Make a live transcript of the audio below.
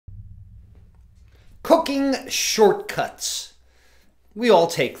Cooking shortcuts. We all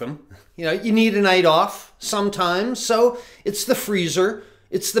take them. You know, you need a night off sometimes, so it's the freezer,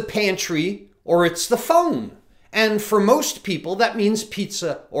 it's the pantry, or it's the phone. And for most people, that means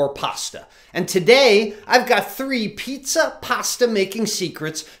pizza or pasta. And today, I've got 3 pizza pasta making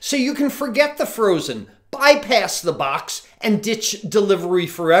secrets so you can forget the frozen, bypass the box, and ditch delivery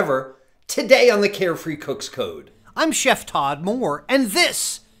forever. Today on the Carefree Cooks Code. I'm Chef Todd Moore, and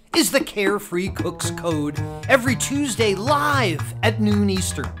this is the Carefree Cooks Code, every Tuesday live at noon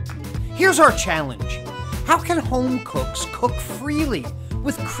Eastern. Here's our challenge. How can home cooks cook freely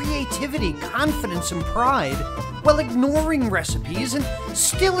with creativity, confidence, and pride while ignoring recipes and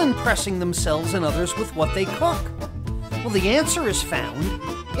still impressing themselves and others with what they cook? Well, the answer is found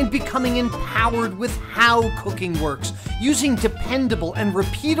in becoming empowered with how cooking works, using dependable and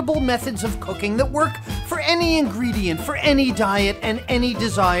repeatable methods of cooking that work for any ingredient, for any diet, and any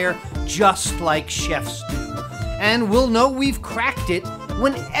desire, just like chefs do. And we'll know we've cracked it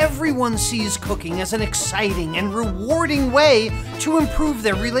when everyone sees cooking as an exciting and rewarding way to improve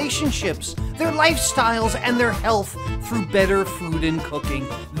their relationships, their lifestyles, and their health through better food and cooking.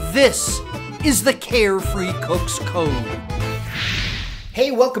 This is the Carefree Cooks Code. Hey,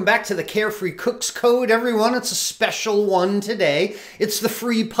 welcome back to the Carefree Cooks Code, everyone. It's a special one today. It's the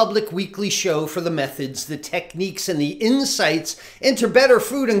free public weekly show for the methods, the techniques, and the insights into better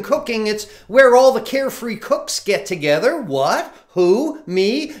food and cooking. It's where all the carefree cooks get together. What? Who?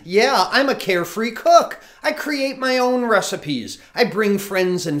 Me? Yeah, I'm a carefree cook. I create my own recipes. I bring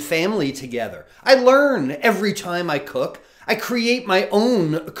friends and family together. I learn every time I cook. I create my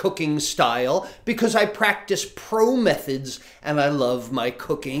own cooking style because I practice pro methods and I love my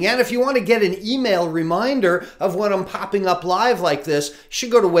cooking. And if you want to get an email reminder of when I'm popping up live like this, you should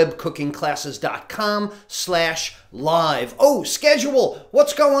go to webcookingclasses.com/live. Oh, schedule.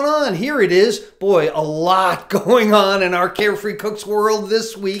 What's going on? Here it is. Boy, a lot going on in our Carefree Cooks world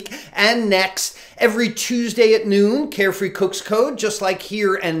this week and next. Every Tuesday at noon, Carefree Cooks Code, just like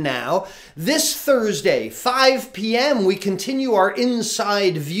here and now. This Thursday, 5 p.m., we continue our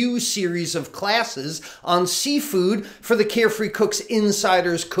Inside View series of classes on seafood for the Carefree Cooks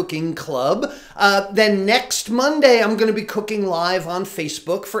Insiders Cooking Club. Then next Monday, I'm going to be cooking live on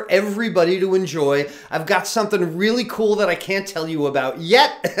Facebook for everybody to enjoy. I've got something really cool that I can't tell you about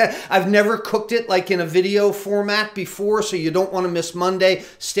yet. I've never cooked it like in a video format before, so you don't want to miss Monday.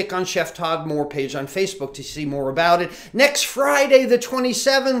 Stick on Chef Todd Moore page on Facebook to see more about it. Next Friday, the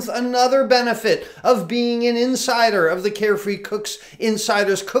 27th, another benefit of being an insider of the Carefree Cooks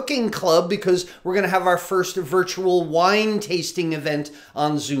Insiders Cooking Club, because we're going to have our first virtual wine tasting event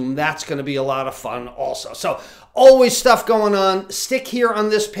on Zoom. That's going to be a lot of fun also. So always stuff going on. Stick here on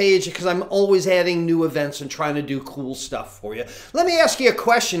this page because I'm always adding new events and trying to do cool stuff for you. Let me ask you a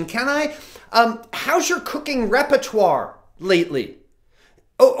question. Can I? How's your cooking repertoire lately?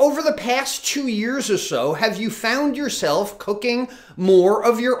 Over the past 2 years or so, have you found yourself cooking more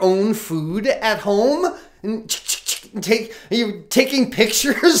of your own food at home? Are you taking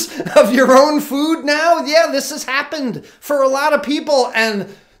pictures of your own food now? Yeah, this has happened for a lot of people, and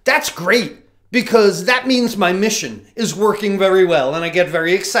that's great because that means my mission is working very well, and I get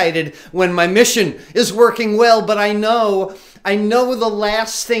very excited when my mission is working well, but I know the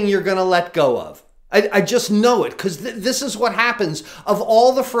last thing you're going to let go of. I just know it because this is what happens. Of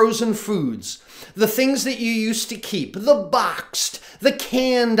all the frozen foods, the things that you used to keep, the boxed, the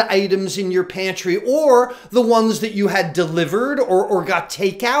canned items in your pantry, or the ones that you had delivered or got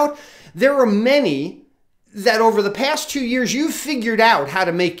takeout, there are many that over the past 2 years you've figured out how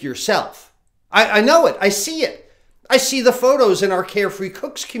to make yourself. I know it. I see it. I see the photos in our Carefree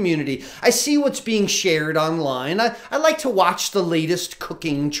Cooks community. I see what's being shared online. I like to watch the latest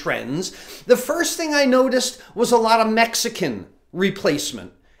cooking trends. The first thing I noticed was a lot of Mexican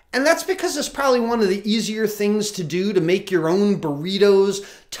replacement. And that's because it's probably one of the easier things to do to make your own burritos,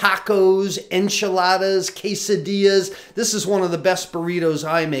 tacos, enchiladas, quesadillas. This is one of the best burritos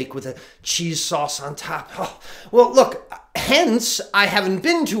I make with a cheese sauce on top. Oh, well, look, hence I haven't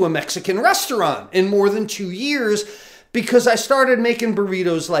been to a Mexican restaurant in more than 2 years because I started making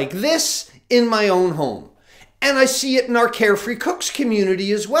burritos like this in my own home. And I see it in our Carefree Cooks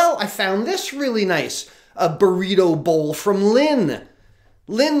community as well. I found this really nice, a burrito bowl from Lynn.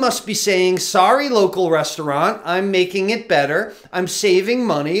 Lynn must be saying, sorry, local restaurant, I'm making it better. I'm saving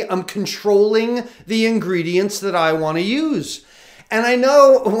money. I'm controlling the ingredients that I want to use. And I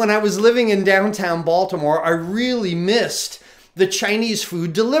know when I was living in downtown Baltimore, I really missed the Chinese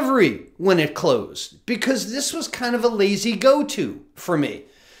food delivery when it closed because this was kind of a lazy go-to for me.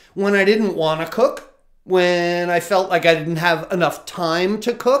 When I didn't want to cook, When I felt like I didn't have enough time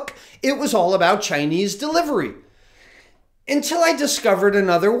to cook, it was all about Chinese delivery. Until I discovered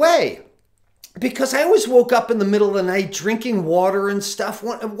another way. Because I always woke up in the middle of the night drinking water and stuff.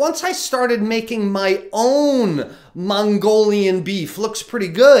 Once I started making my own Mongolian beef, looks pretty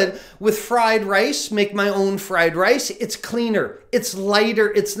good, with fried rice, make my own fried rice. It's cleaner, it's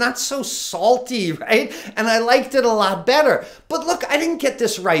lighter, it's not so salty, right? And I liked it a lot better. But look, I didn't get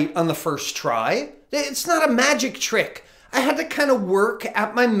this right on the first try. It's not a magic trick. I had to kind of work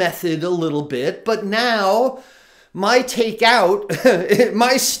at my method a little bit, but now my takeout,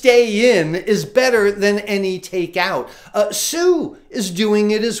 my stay in is better than any takeout. Sue is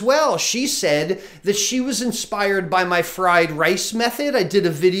doing it as well. She said that she was inspired by my fried rice method. I did a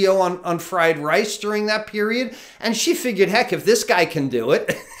video on fried rice during that period, and she figured, heck, if this guy can do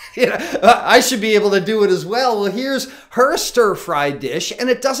it, I should be able to do it as well. Well, here's her stir-fried dish, and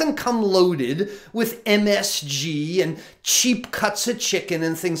it doesn't come loaded with MSG and cheap cuts of chicken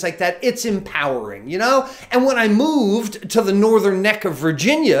and things like that. It's empowering, you know? And when I moved to the northern neck of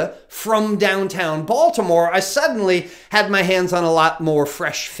Virginia from downtown Baltimore, I suddenly had my hands on a lot more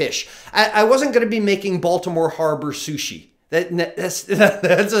fresh fish. I wasn't going to be making Baltimore Harbor sushi. That's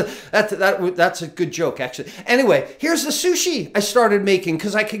a good joke, actually. Anyway, here's the sushi I started making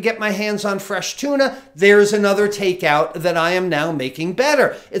because I could get my hands on fresh tuna. There's another takeout that I am now making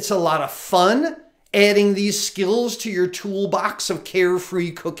better. It's a lot of fun adding these skills to your toolbox of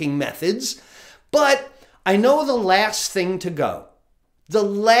carefree cooking methods. But I know the last thing to go. The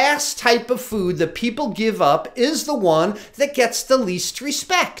last type of food that people give up is the one that gets the least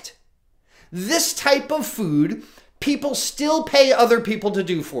respect. This type of food people still pay other people to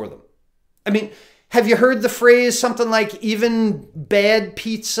do for them. I mean, have you heard the phrase something like even bad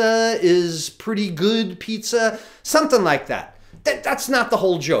pizza is pretty good pizza? Something like that. That's not the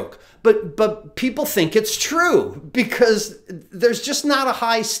whole joke. But people think it's true because there's just not a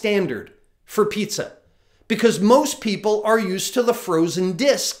high standard for pizza. Because most people are used to the frozen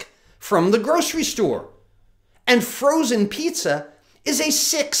disc from the grocery store. And frozen pizza is a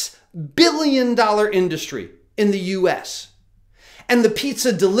 $6 billion industry in the US. And the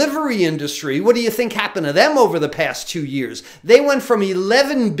pizza delivery industry, what do you think happened to them over the past 2 years? They went from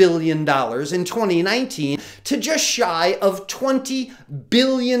 $11 billion in 2019 to just shy of $20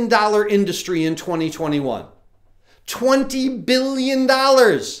 billion industry in 2021. $20 billion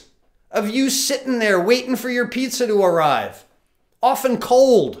of you sitting there waiting for your pizza to arrive, often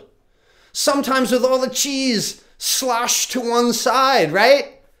cold, sometimes with all the cheese sloshed to one side,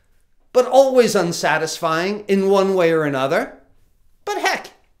 right? But always unsatisfying in one way or another. But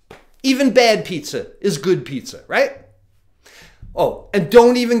heck, even bad pizza is good pizza, right? Oh, and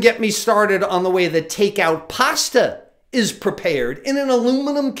don't even get me started on the way that takeout pasta is prepared in an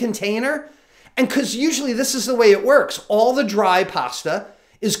aluminum container. And because usually this is the way it works. All the dry pasta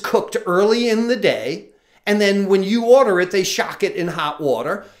is cooked early in the day. And then when you order it, they shock it in hot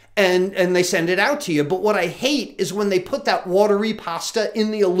water. And they send it out to you. But what I hate is when they put that watery pasta in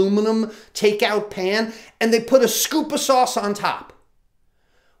the aluminum takeout pan and they put a scoop of sauce on top.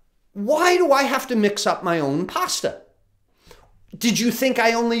 Why do I have to mix up my own pasta? Did you think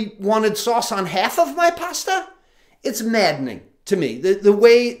I only wanted sauce on half of my pasta? It's maddening to me. The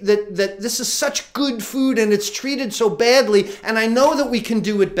way that this is such good food and it's treated so badly, and I know that we can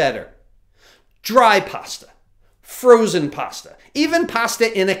do it better. Dry pasta, frozen pasta, even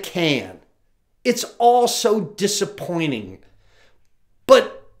pasta in a can. It's all so disappointing.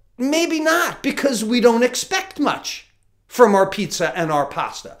 But maybe not, because we don't expect much from our pizza and our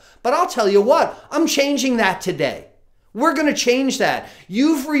pasta. But I'll tell you what, I'm changing that today. We're going to change that.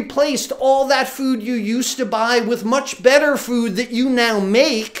 You've replaced all that food you used to buy with much better food that you now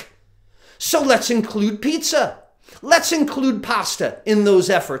make. So let's include pizza. Let's include pasta in those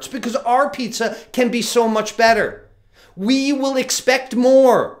efforts because our pizza can be so much better. We will expect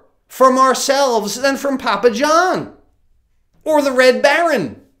more from ourselves than from Papa John, or the Red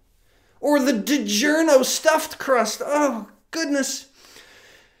Baron, or the DiGiorno stuffed crust. Oh, goodness.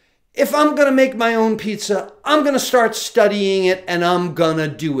 If I'm going to make my own pizza, I'm going to start studying it and I'm going to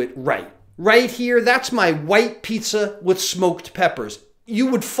do it right. Right here, that's my white pizza with smoked peppers. You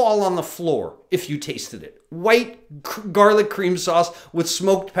would fall on the floor if you tasted it. White garlic cream sauce with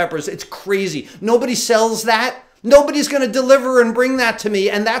smoked peppers. It's crazy. Nobody sells that. Nobody's going to deliver and bring that to me.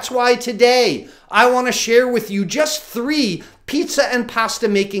 And that's why today I want to share with you just 3 pizza and pasta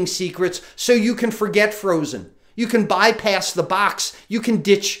making secrets so you can forget frozen. You can bypass the box. You can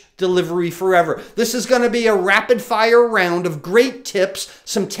ditch delivery forever. This is going to be a rapid fire round of great tips,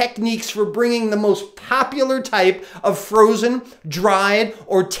 some techniques for bringing the most popular type of frozen, dried,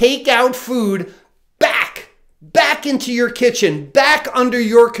 or takeout food back into your kitchen, back under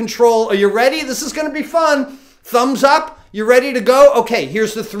your control. Are you ready? This is going to be fun. Thumbs up. You ready to go? Okay,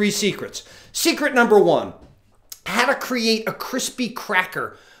 here's the 3 secrets. Secret number 1, how to create a crispy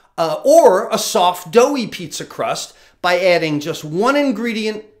cracker or a soft doughy pizza crust by adding just 1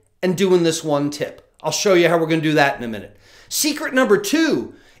 ingredient and doing this 1 tip. I'll show you how we're going to do that in a minute. Secret number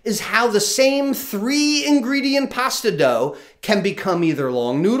 2 is how the same 3 ingredient pasta dough can become either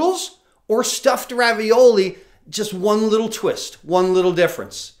long noodles or stuffed ravioli, just 1 little twist, 1 little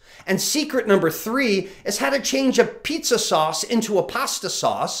difference. And secret number 3 is how to change a pizza sauce into a pasta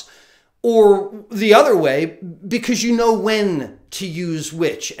sauce, or the other way, because you know when to use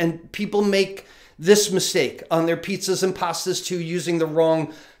which. And people make this mistake on their pizzas and pastas too, using the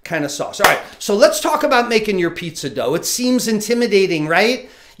wrong kind of sauce. All right, so let's talk about making your pizza dough. It seems intimidating, right?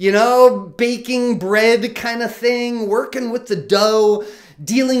 You know, baking bread kind of thing, working with the dough,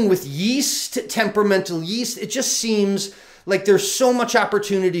 dealing with yeast, temperamental yeast. It just seems like there's so much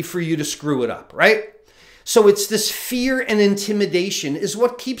opportunity for you to screw it up, right? So it's this fear and intimidation is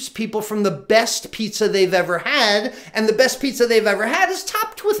what keeps people from the best pizza they've ever had. And the best pizza they've ever had is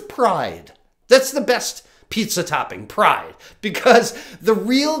topped with pride. That's the best pizza topping, pride. Because the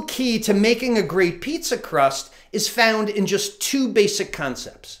real key to making a great pizza crust is found in just 2 basic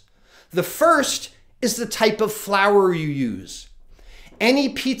concepts. The first is the type of flour you use. Any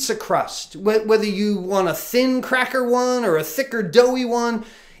pizza crust, whether you want a thin cracker one or a thicker doughy one,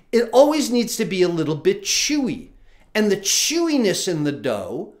 it always needs to be a little bit chewy. And the chewiness in the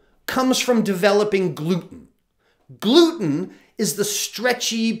dough comes from developing gluten. Gluten is the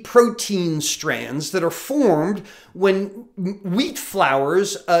stretchy protein strands that are formed when wheat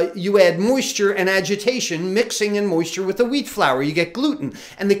flours, you add moisture and agitation, mixing in moisture with the wheat flour, you get gluten.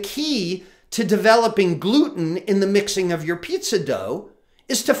 And the key to developing gluten in the mixing of your pizza dough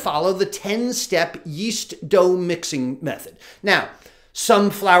is to follow the 10-step yeast dough mixing method. Now, some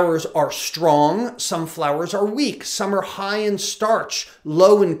flours are strong, some flours are weak, some are high in starch,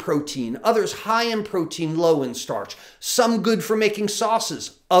 low in protein, others high in protein, low in starch, some good for making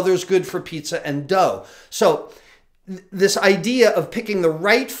sauces, others good for pizza and dough. So this idea of picking the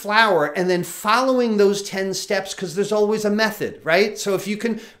right flour and then following those 10 steps, because there's always a method, right? So if you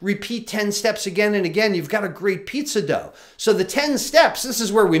can repeat 10 steps again and again, you've got a great pizza dough. So the 10 steps, this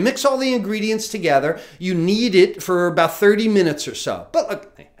is where we mix all the ingredients together. You knead it for about 30 minutes or so. But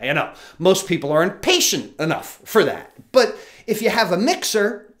look, you know, most people aren't patient enough for that. But if you have a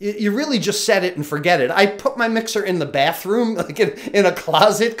mixer, you really just set it and forget it. I put my mixer in the bathroom, like in a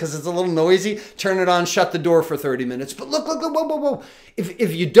closet, because it's a little noisy. Turn it on, shut the door for 30 minutes. But look, whoa.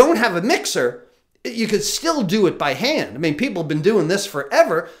 If you don't have a mixer, you could still do it by hand. I mean, people have been doing this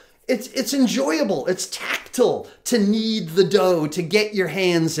forever. It's enjoyable. It's tactile to knead the dough, to get your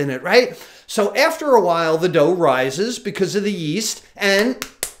hands in it, right? So after a while, the dough rises because of the yeast, and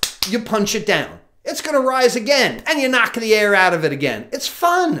you punch it down. It's going to rise again, and you knock the air out of it again. It's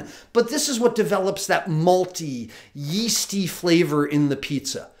fun, but this is what develops that malty, yeasty flavor in the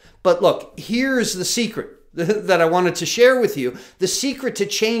pizza. But look, here's the secret that I wanted to share with you. The secret to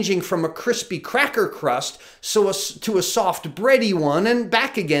changing from a crispy cracker crust to a soft bready one, and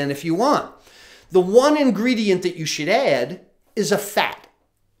back again if you want. The 1 ingredient that you should add is a fat.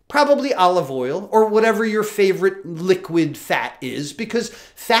 Probably olive oil or whatever your favorite liquid fat is, because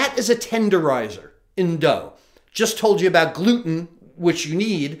fat is a tenderizer in dough. Just told you about gluten, which you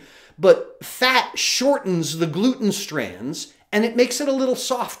need, but fat shortens the gluten strands and it makes it a little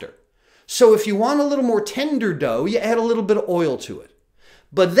softer. So if you want a little more tender dough, you add a little bit of oil to it.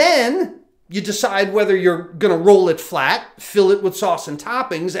 But then you decide whether you're going to roll it flat, fill it with sauce and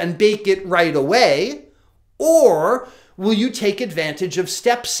toppings, and bake it right away, or will you take advantage of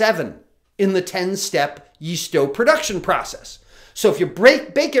step 7 in the 10-step yeast dough production process? So if you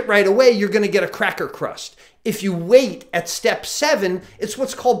bake it right away, you're going to get a cracker crust. If you wait at step 7, it's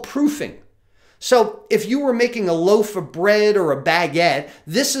what's called proofing. So if you were making a loaf of bread or a baguette,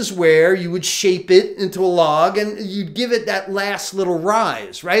 this is where you would shape it into a log and you'd give it that last little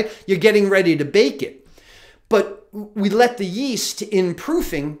rise, right? You're getting ready to bake it. But we let the yeast in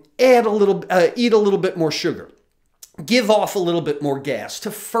proofing eat a little bit more sugar. Give off a little bit more gas to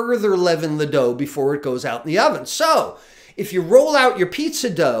further leaven the dough before it goes out in the oven. So if you roll out your pizza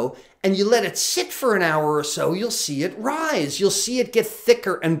dough and you let it sit for an hour or so, you'll see it rise. You'll see it get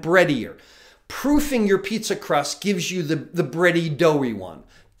thicker and breadier. Proofing your pizza crust gives you the bready, doughy one.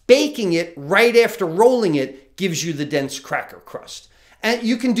 Baking it right after rolling it gives you the dense cracker crust. And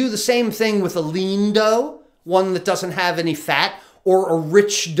you can do the same thing with a lean dough, one that doesn't have any fat, or a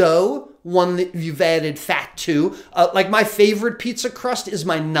rich dough, one that you've added fat to. Like my favorite pizza crust is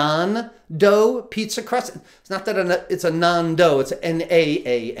my naan dough pizza crust. It's not that it's a non-dough, it's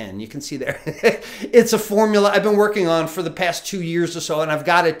Naan. You can see there. It's a formula I've been working on for the past 2 years or so, and I've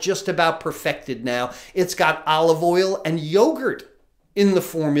got it just about perfected now. It's got olive oil and yogurt in the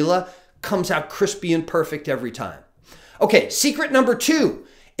formula. Comes out crispy and perfect every time. Okay, secret number 2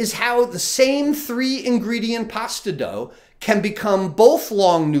 is how the same 3-ingredient pasta dough can become both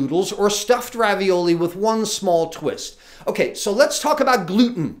long noodles or stuffed ravioli with one small twist. Okay, so let's talk about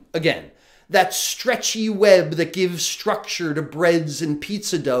gluten again. That stretchy web that gives structure to breads and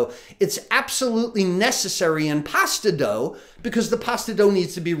pizza dough. It's absolutely necessary in pasta dough because the pasta dough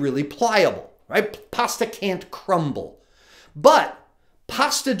needs to be really pliable, right? Pasta can't crumble. But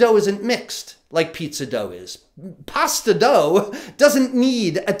pasta dough isn't mixed like pizza dough is. Pasta dough doesn't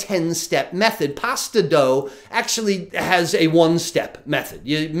need a 10-step method. Pasta dough actually has a 1-step method.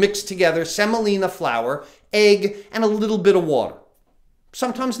 You mix together semolina flour, egg, and a little bit of water.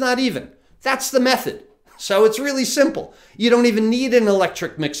 Sometimes not even. That's the method. So it's really simple. You don't even need an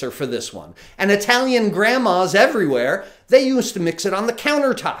electric mixer for this one. And Italian grandmas everywhere, they used to mix it on the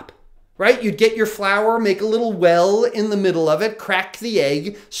countertop. Right? You'd get your flour, make a little well in the middle of it, crack the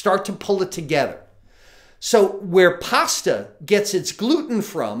egg, start to pull it together. So where pasta gets its gluten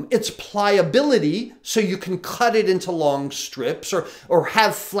from, its pliability, so you can cut it into long strips or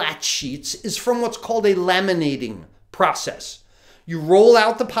have flat sheets, is from what's called a laminating process. You roll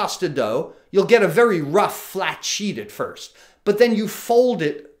out the pasta dough, you'll get a very rough flat sheet at first, but then you fold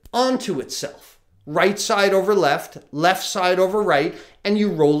it onto itself. Right side over left, left side over right, and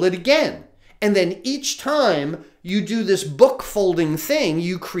you roll it again. And then each time you do this book folding thing,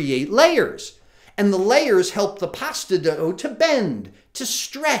 you create layers. And the layers help the pasta dough to bend, to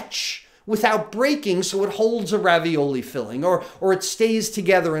stretch without breaking so it holds a ravioli filling or it stays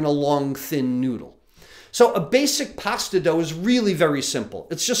together in a long, thin noodle. So a basic pasta dough is really very simple.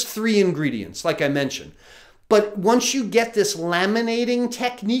 It's just 3 ingredients, like I mentioned. But once you get this laminating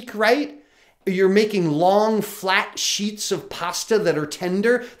technique right, you're making long, flat sheets of pasta that are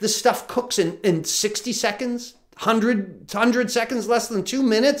tender. This stuff cooks in 60 seconds, 100 seconds, less than 2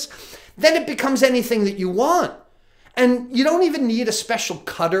 minutes. Then it becomes anything that you want. And you don't even need a special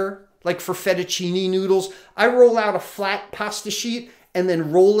cutter, like for fettuccine noodles. I roll out a flat pasta sheet and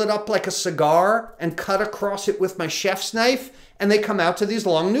then roll it up like a cigar and cut across it with my chef's knife, and they come out to these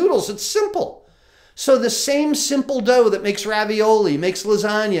long noodles. It's simple. So the same simple dough that makes ravioli, makes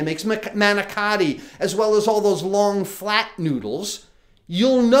lasagna, makes manicotti, as well as all those long flat noodles,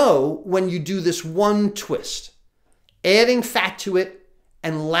 you'll know when you do this one twist. Adding fat to it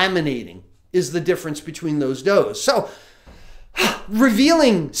and laminating is the difference between those doughs. So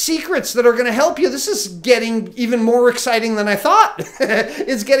revealing secrets that are going to help you. This is getting even more exciting than I thought.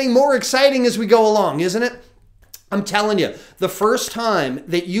 It's getting more exciting as we go along, isn't it? I'm telling you, the first time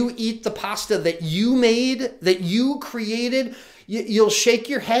that you eat the pasta that you made, that you created, you'll shake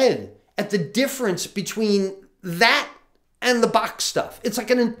your head at the difference between that and the box stuff. It's like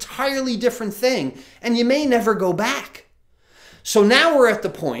an entirely different thing, and you may never go back. So now we're at the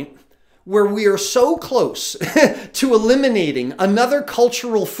point where we are so close to eliminating another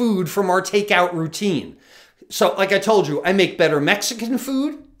cultural food from our takeout routine. So like I told you, I make better Mexican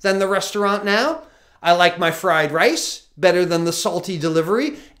food than the restaurant now. I like my fried rice better than the salty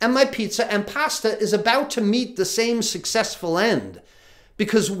delivery, and my pizza and pasta is about to meet the same successful end.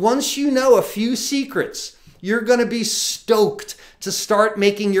 Because once you know a few secrets, you're going to be stoked to start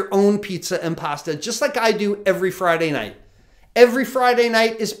making your own pizza and pasta, just like I do every Friday night. Every Friday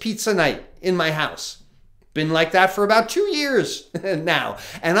night is pizza night in my house. Been like that for about 2 years now.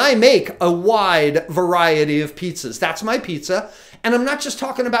 And I make a wide variety of pizzas. That's my pizza. And I'm not just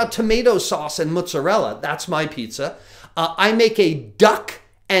talking about tomato sauce and mozzarella. That's my pizza. I make a duck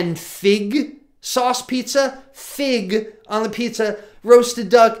and fig sauce pizza. Fig on the pizza, roasted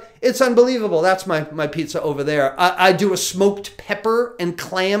duck. It's unbelievable. That's my pizza over there. I do a smoked pepper and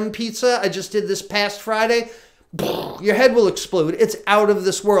clam pizza. I just did this past Friday. Your head will explode. It's out of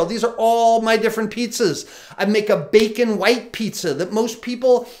this world. These are all my different pizzas. I make a bacon white pizza that most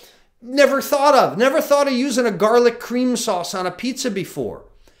people never thought of. Never thought of using a garlic cream sauce on a pizza before.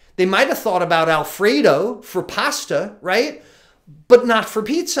 They might have thought about Alfredo for pasta, right? But not for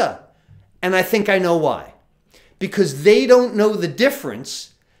pizza. And I think I know why. Because they don't know the difference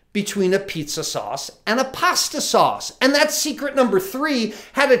between a pizza sauce and a pasta sauce. And that's secret number 3,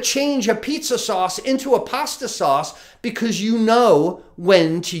 how to change a pizza sauce into a pasta sauce because you know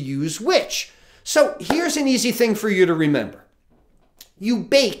when to use which. So here's an easy thing for you to remember. You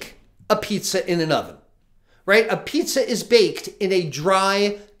bake a pizza in an oven, right? A pizza is baked in a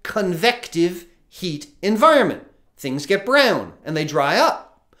dry, convective heat environment. Things get brown and they dry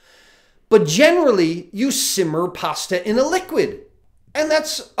up. But generally, you simmer pasta in a liquid. And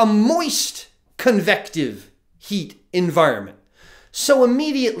that's a moist, convective heat environment. So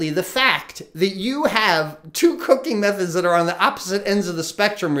immediately, the fact that you have two cooking methods that are on the opposite ends of the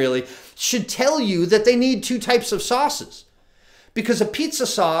spectrum really should tell you that they need two types of sauces. Because a pizza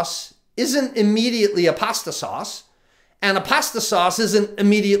sauce isn't immediately a pasta sauce, and a pasta sauce isn't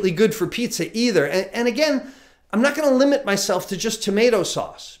immediately good for pizza either. And again, I'm not going to limit myself to just tomato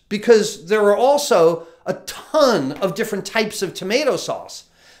sauce, because there are also a ton of different types of tomato sauce.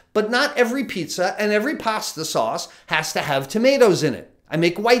 But not every pizza and every pasta sauce has to have tomatoes in it. I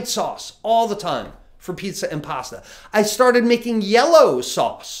make white sauce all the time for pizza and pasta. I started making yellow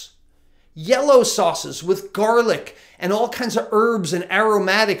sauce. Yellow sauces with garlic and all kinds of herbs and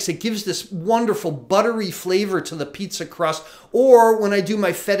aromatics. It gives this wonderful buttery flavor to the pizza crust. Or when I do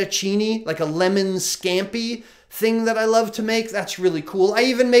my fettuccine, like a lemon scampi thing that I love to make, that's really cool. I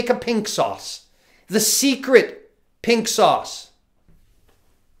even make a pink sauce. The secret pink sauce.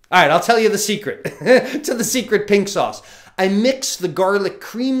 All right, I'll tell you the secret to the secret pink sauce. I mix the garlic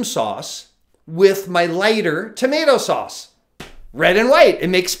cream sauce with my lighter tomato sauce. Red and white, it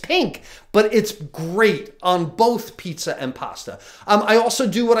makes pink, but it's great on both pizza and pasta. I also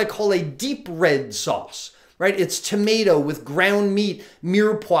do what I call a deep red sauce, right? It's tomato with ground meat,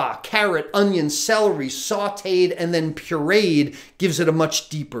 mirepoix, carrot, onion, celery, sauteed, and then pureed, gives it a much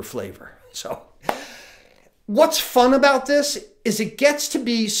deeper flavor. So what's fun about this is it gets to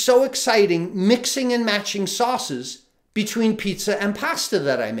be so exciting mixing and matching sauces between pizza and pasta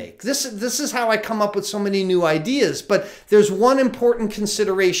that I make. This is how I come up with so many new ideas, but there's one important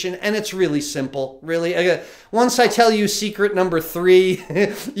consideration, and it's really simple, really. Once I tell you secret number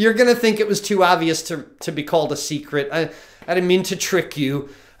 3, you're gonna think it was too obvious to be called a secret. I didn't mean to trick you,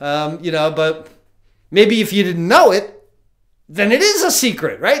 but maybe if you didn't know it, then it is a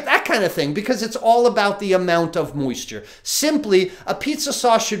secret, right? That kind of thing, because it's all about the amount of moisture. Simply, a pizza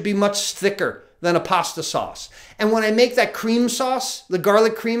sauce should be much thicker than a pasta sauce. And when I make that cream sauce, the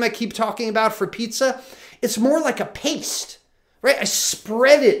garlic cream I keep talking about for pizza, it's more like a paste, right? I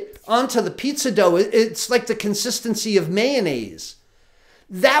spread it onto the pizza dough. It's like the consistency of mayonnaise.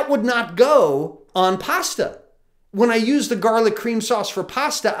 That would not go on pasta. When I use the garlic cream sauce for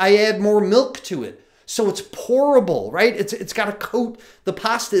pasta, I add more milk to it. So it's pourable, right? It's got to coat the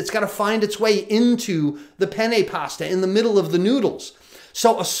pasta. It's got to find its way into the penne pasta in the middle of the noodles.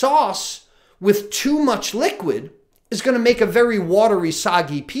 So a sauce with too much liquid is going to make a very watery,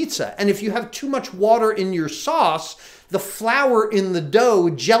 soggy pizza. And if you have too much water in your sauce, the flour in the dough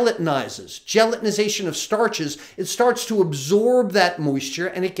gelatinizes. Gelatinization of starches, it starts to absorb that moisture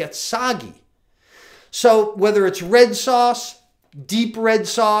and it gets soggy. So whether it's red sauce, deep red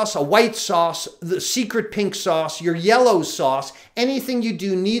sauce, a white sauce, the secret pink sauce, your yellow sauce, anything you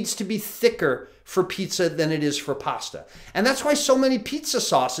do needs to be thicker for pizza than it is for pasta. And that's why so many pizza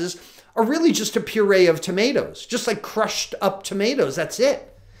sauces are really just a puree of tomatoes, just like crushed up tomatoes, that's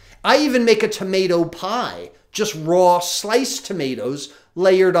it. I even make a tomato pie, just raw sliced tomatoes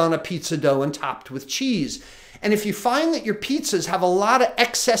layered on a pizza dough and topped with cheese. And if you find that your pizzas have a lot of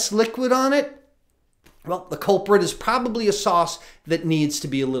excess liquid on it, well, the culprit is probably a sauce that needs to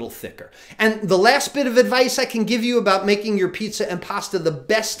be a little thicker. And the last bit of advice I can give you about making your pizza and pasta the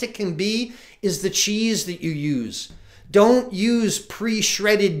best it can be is the cheese that you use. Don't use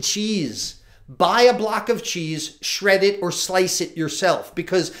pre-shredded cheese. Buy a block of cheese, shred it or slice it yourself,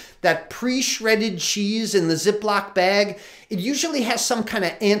 because that pre-shredded cheese in the Ziploc bag, it usually has some kind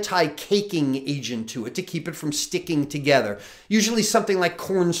of anti-caking agent to it to keep it from sticking together. Usually something like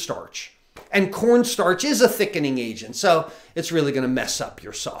cornstarch. And cornstarch is a thickening agent, so it's really going to mess up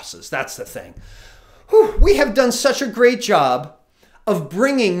your sauces. That's the thing. Whew, we have done such a great job of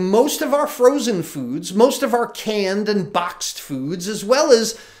bringing most of our frozen foods, most of our canned and boxed foods, as well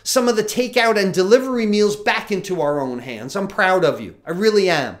as some of the takeout and delivery meals back into our own hands. I'm proud of you. I really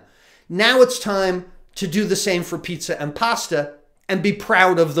am. Now it's time to do the same for pizza and pasta and be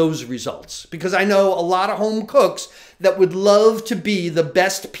proud of those results, because I know a lot of home cooks that would love to be the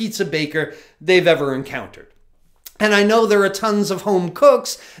best pizza baker they've ever encountered. And I know there are tons of home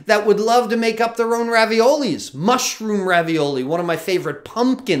cooks that would love to make up their own raviolis. Mushroom ravioli, one of my favorite,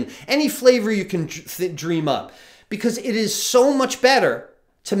 pumpkin, any flavor you can dream up. Because it is so much better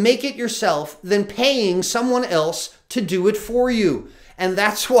to make it yourself than paying someone else to do it for you. And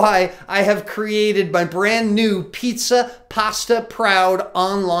that's why I have created my brand new Pizza Pasta Proud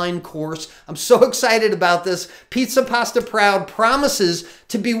online course. I'm so excited about this. Pizza Pasta Proud promises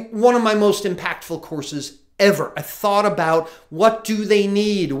to be one of my most impactful courses ever. I thought about what do they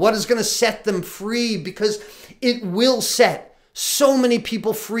need? What is going to set them free? Because it will set So many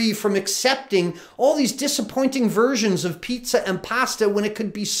people free from accepting all these disappointing versions of pizza and pasta when it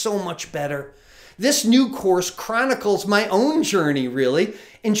could be so much better. This new course chronicles my own journey, really,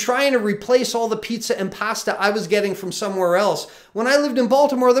 in trying to replace all the pizza and pasta I was getting from somewhere else. When I lived in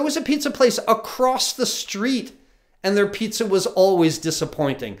Baltimore, there was a pizza place across the street, and their pizza was always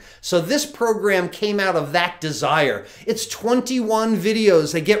disappointing. So this program came out of that desire. It's 21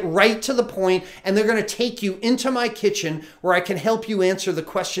 videos. They get right to the point, and they're going to take you into my kitchen where I can help you answer the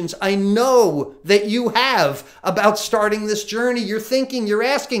questions I know that you have about starting this journey. You're thinking, you're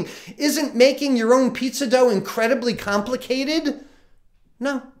asking, isn't making your own pizza dough incredibly complicated?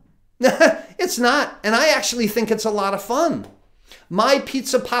 No, it's not. And I actually think it's a lot of fun. My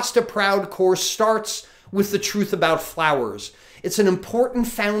Pizza Pasta Proud course starts with the truth about flours. It's an important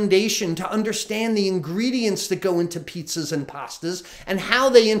foundation to understand the ingredients that go into pizzas and pastas and how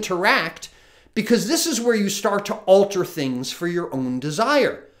they interact, because this is where you start to alter things for your own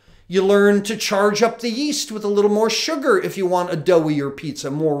desire. You learn to charge up the yeast with a little more sugar if you want a doughier pizza,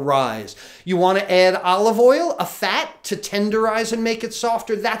 more rise. You want to add olive oil, a fat, to tenderize and make it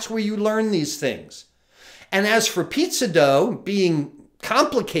softer. That's where you learn these things. And as for pizza dough being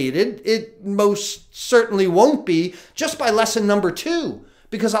complicated, it most certainly won't be just by lesson number 2,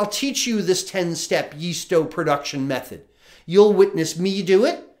 because I'll teach you this 10-step yeast dough production method. You'll witness me do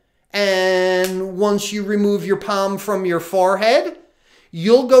it, and once you remove your palm from your forehead,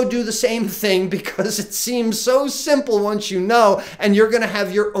 you'll go do the same thing, because it seems so simple once you know, and you're going to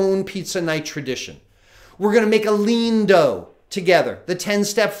have your own pizza night tradition. We're going to make a lean dough together, the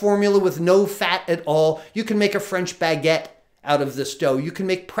 10-step formula with no fat at all. You can make a French baguette out of this dough. You can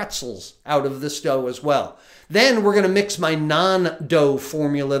make pretzels out of this dough as well. Then we're going to mix my non-dough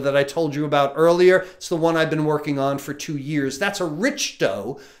formula that I told you about earlier. It's the one I've been working on for 2 years. That's a rich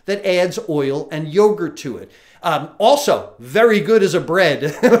dough that adds oil and yogurt to it. Also, very good as a bread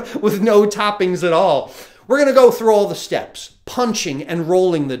with no toppings at all. We're going to go through all the steps: punching and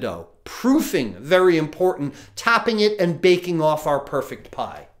rolling the dough, proofing, very important, topping it and baking off our perfect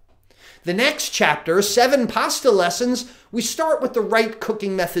pie. The next chapter, 7 pasta lessons, we start with the right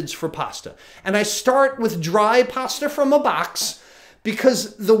cooking methods for pasta. And I start with dry pasta from a box,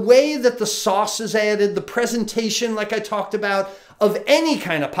 because the way that the sauce is added, the presentation, like I talked about, of any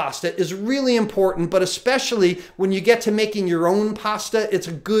kind of pasta is really important, but especially when you get to making your own pasta, it's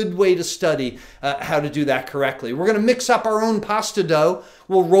a good way to study how to do that correctly. We're going to mix up our own pasta dough.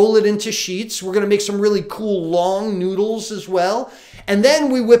 We'll roll it into sheets. We're going to make some really cool long noodles as well. And then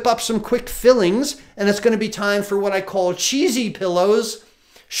we whip up some quick fillings, and it's going to be time for what I call cheesy pillows,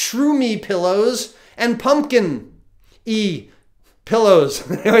 shroomy pillows, and pumpkin-y pillows.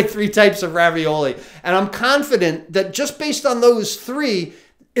 3 types of ravioli. And I'm confident that just based on those 3,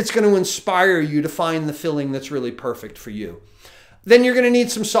 it's going to inspire you to find the filling that's really perfect for you. Then you're going to need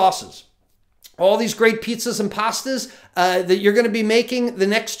some sauces. All these great pizzas and pastas that you're going to be making, the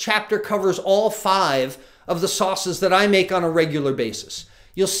next chapter covers all 5 of the sauces that I make on a regular basis.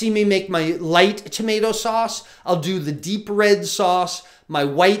 You'll see me make my light tomato sauce. I'll do the deep red sauce, my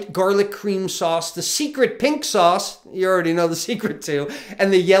white garlic cream sauce, the secret pink sauce, you already know the secret to,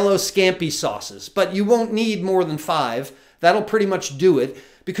 and the yellow scampi sauces. But you won't need more than 5. That'll pretty much do it,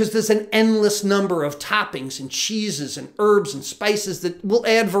 because there's an endless number of toppings and cheeses and herbs and spices that will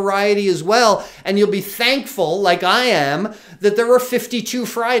add variety as well. And you'll be thankful, like I am, that there are 52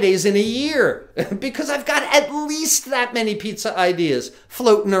 Fridays in a year, because I've got at least that many pizza ideas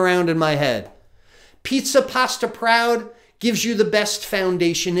floating around in my head. Pizza Pasta Proud gives you the best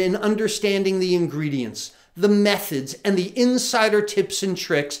foundation in understanding the ingredients, the methods, and the insider tips and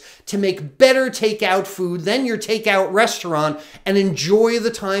tricks to make better takeout food than your takeout restaurant and enjoy the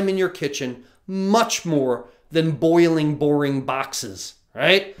time in your kitchen much more than boiling, boring boxes,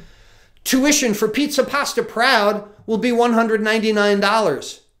 right? Tuition for Pizza Pasta Proud will be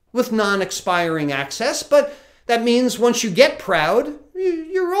 $199 with non-expiring access, but that means once you get Proud,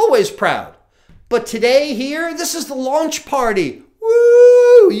 you're always proud. But today here, this is the launch party.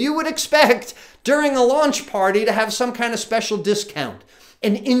 Woo! You would expect during a launch party to have some kind of special discount,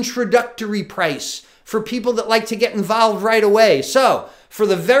 an introductory price for people that like to get involved right away. So for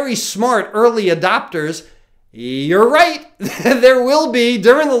the very smart early adopters, you're right. There will be,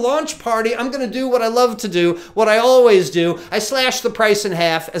 during the launch party, I'm going to do what I love to do, what I always do. I slash the price in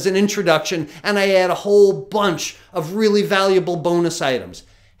half as an introduction, and I add a whole bunch of really valuable bonus items.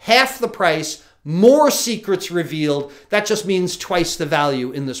 Half the price, more secrets revealed. That just means twice the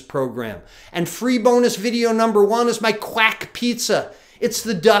value in this program. And free bonus video number 1 is my quack pizza. It's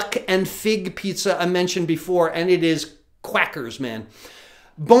the duck and fig pizza I mentioned before, and it is quackers, man.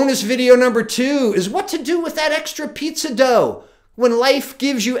 Bonus video number 2 is what to do with that extra pizza dough. When life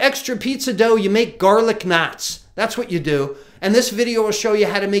gives you extra pizza dough, you make garlic knots. That's what you do. And this video will show you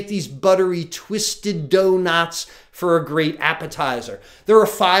how to make these buttery, twisted dough knots for a great appetizer. There are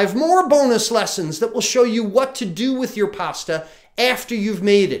 5 more bonus lessons that will show you what to do with your pasta after you've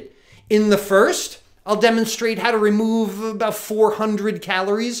made it. In the first, I'll demonstrate how to remove about 400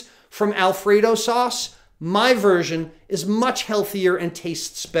 calories from Alfredo sauce. My version is much healthier and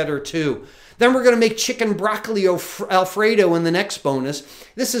tastes better too. Then we're going to make chicken broccoli Alfredo in the next bonus.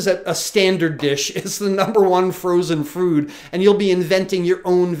 This is a standard dish. It's the #1 frozen food, and you'll be inventing your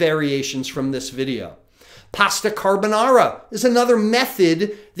own variations from this video. Pasta carbonara is another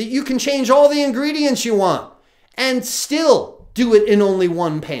method that you can change all the ingredients you want and still do it in only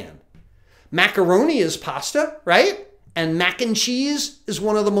 1 pan. Macaroni is pasta, right? And mac and cheese is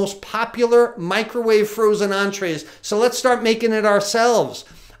one of the most popular microwave frozen entrees. So let's start making it ourselves.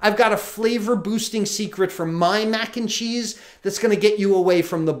 I've got a flavor boosting secret for my mac and cheese that's going to get you away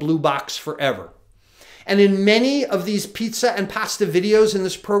from the blue box forever. And in many of these pizza and pasta videos in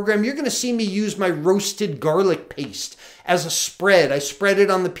this program, you're going to see me use my roasted garlic paste as a spread. I spread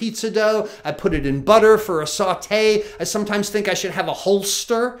it on the pizza dough. I put it in butter for a saute. I sometimes think I should have a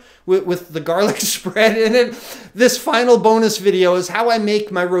holster with the garlic spread in it. This final bonus video is how I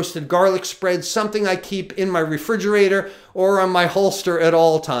make my roasted garlic spread, something I keep in my refrigerator or on my holster at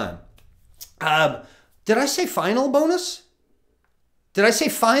all time. Did I say final bonus? Did I say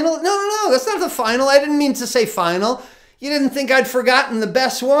final? No, that's not the final. I didn't mean to say final. You didn't think I'd forgotten the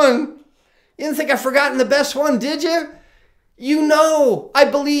best one. You didn't think I'd forgotten the best one, did you? You know, I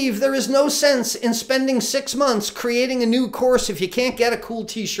believe there is no sense in spending 6 months creating a new course if you can't get a cool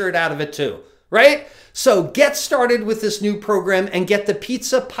t-shirt out of it too, right? So get started with this new program and get the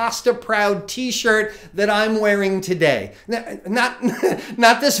Pizza Pasta Proud t-shirt that I'm wearing today. Not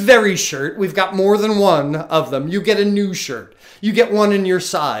this very shirt. We've got more than one of them. You get a new shirt. You get one in your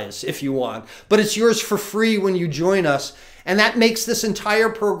size if you want, but it's yours for free when you join us. And that makes this entire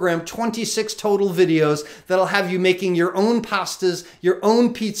program 26 total videos that'll have you making your own pastas, your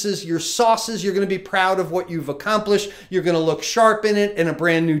own pizzas, your sauces. You're going to be proud of what you've accomplished. You're going to look sharp in it, and a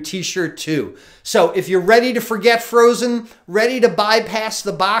brand new t-shirt too. So if you're ready to forget frozen, ready to bypass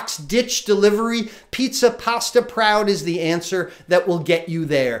the box, ditch delivery, Pizza Pasta Proud is the answer that will get you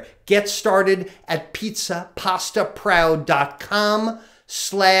there. Get started at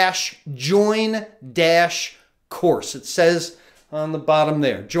pizzapastaproud.com/join-course. It says on the bottom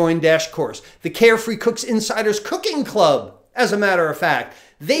there, join-course. The Carefree Cooks Insiders Cooking Club, as a matter of fact,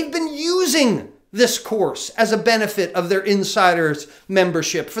 they've been using this course as a benefit of their Insiders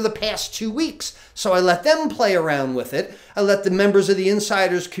membership for the past 2 weeks. So I let them play around with it. I let the members of the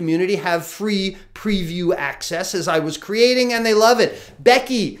Insiders community have free preview access as I was creating, and they love it.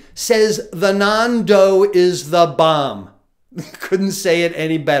 Becky says the non-dough is the bomb. Couldn't say it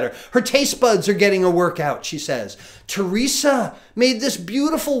any better. Her taste buds are getting a workout, she says. Teresa made this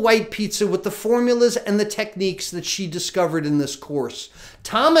beautiful white pizza with the formulas and the techniques that she discovered in this course.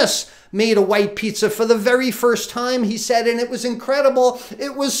 Thomas made a white pizza for the very first time, he said, and it was incredible.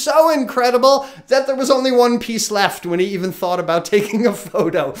 It was so incredible that there was only 1 piece left when he even thought about taking a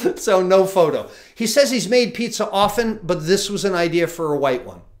photo. So no photo. He says he's made pizza often, but this was an idea for a white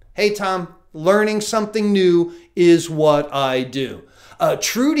one. Hey, Tom. Learning something new is what I do.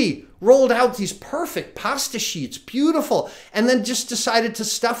 Trudy rolled out these perfect pasta sheets, beautiful, and then just decided to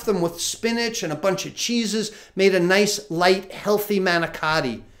stuff them with spinach and a bunch of cheeses, made a nice, light, healthy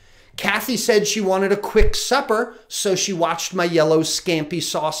manicotti. Kathy said she wanted a quick supper, so she watched my yellow scampi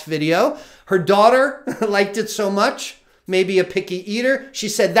sauce video. Her daughter liked it so much, maybe a picky eater. She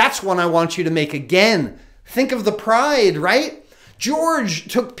said, that's one I want you to make again. Think of the pride, right? George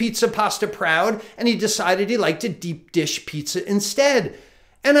took Pizza Pasta Proud and he decided he liked a deep dish pizza instead.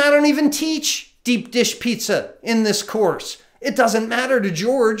 And I don't even teach deep dish pizza in this course. It doesn't matter to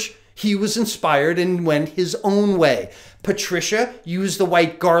George. He was inspired and went his own way. Patricia used the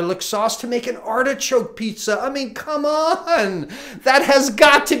white garlic sauce to make an artichoke pizza. I mean, come on. That has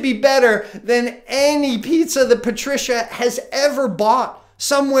got to be better than any pizza that Patricia has ever bought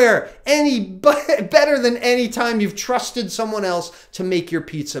somewhere, better than any time you've trusted someone else to make your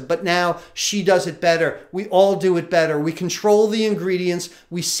pizza. But now she does it better. We all do it better. We control the ingredients,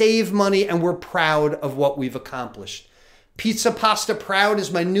 we save money, and we're proud of what we've accomplished. Pizza Pasta Proud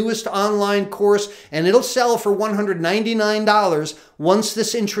is my newest online course, and it'll sell for $199 once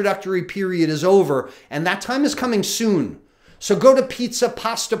this introductory period is over, and that time is coming soon. So go to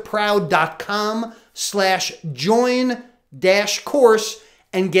pizzapastaproud.com/join-course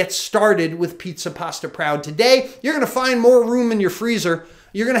and get started with Pizza Pasta Proud today. You're going to find more room in your freezer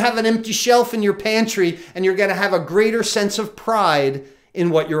You're going to have an empty shelf in your pantry, and you're going to have a greater sense of pride in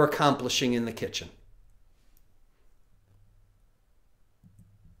what you're accomplishing in the kitchen.